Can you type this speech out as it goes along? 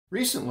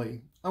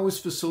Recently, I was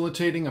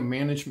facilitating a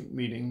management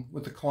meeting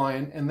with a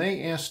client and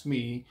they asked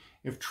me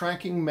if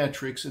tracking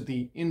metrics at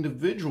the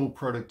individual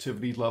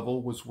productivity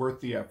level was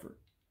worth the effort.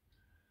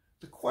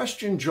 The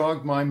question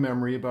jogged my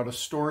memory about a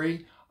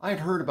story I had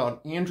heard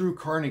about Andrew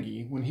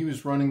Carnegie when he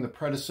was running the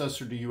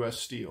predecessor to U.S.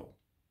 Steel.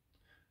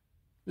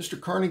 Mr.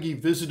 Carnegie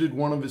visited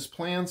one of his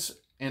plants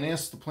and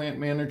asked the plant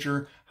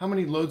manager how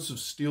many loads of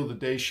steel the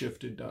day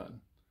shift had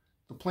done.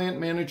 The plant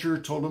manager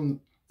told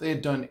him they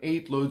had done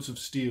 8 loads of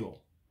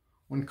steel.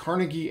 When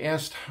Carnegie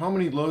asked how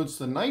many loads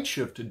the night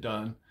shift had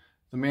done,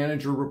 the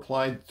manager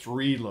replied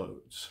 3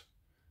 loads.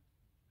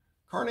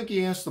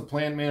 Carnegie asked the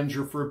plant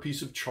manager for a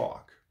piece of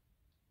chalk.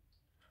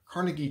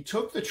 Carnegie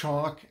took the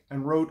chalk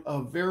and wrote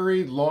a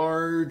very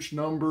large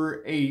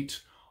number 8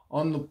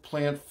 on the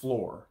plant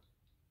floor.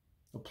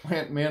 The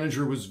plant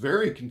manager was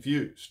very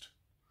confused.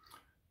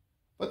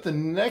 But the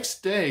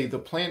next day, the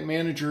plant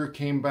manager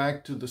came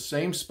back to the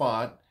same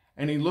spot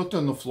and he looked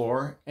on the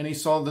floor and he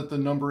saw that the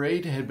number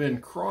 8 had been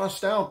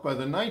crossed out by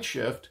the night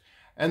shift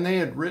and they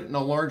had written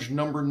a large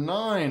number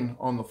 9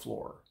 on the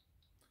floor.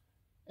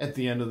 At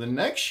the end of the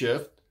next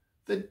shift,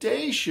 the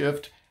day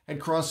shift had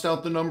crossed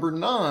out the number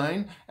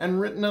 9 and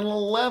written an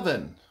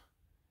 11.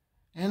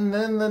 And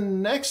then the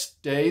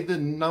next day, the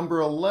number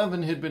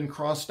 11 had been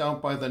crossed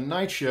out by the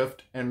night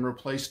shift and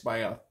replaced by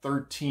a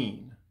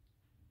 13.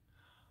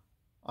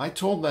 I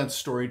told that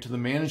story to the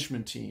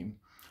management team,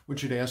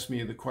 which had asked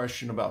me the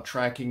question about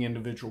tracking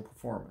individual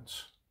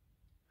performance.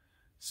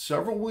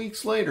 Several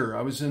weeks later,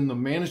 I was in the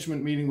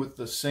management meeting with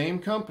the same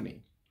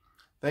company.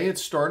 They had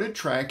started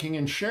tracking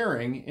and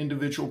sharing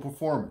individual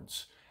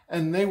performance,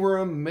 and they were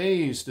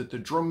amazed at the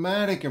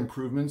dramatic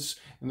improvements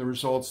in the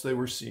results they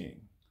were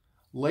seeing.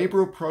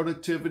 Labor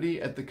productivity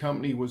at the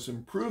company was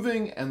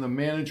improving, and the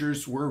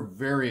managers were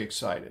very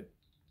excited.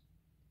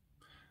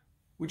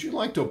 Would you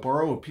like to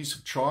borrow a piece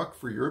of chalk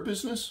for your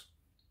business?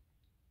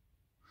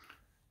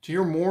 To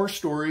hear more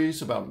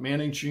stories about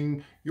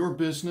managing your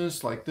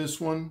business like this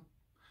one,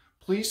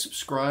 please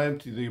subscribe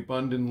to the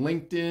Abundant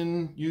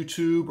LinkedIn,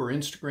 YouTube, or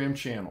Instagram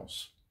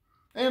channels.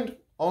 And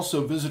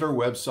also visit our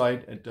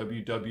website at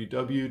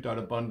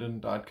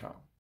www.abundant.com.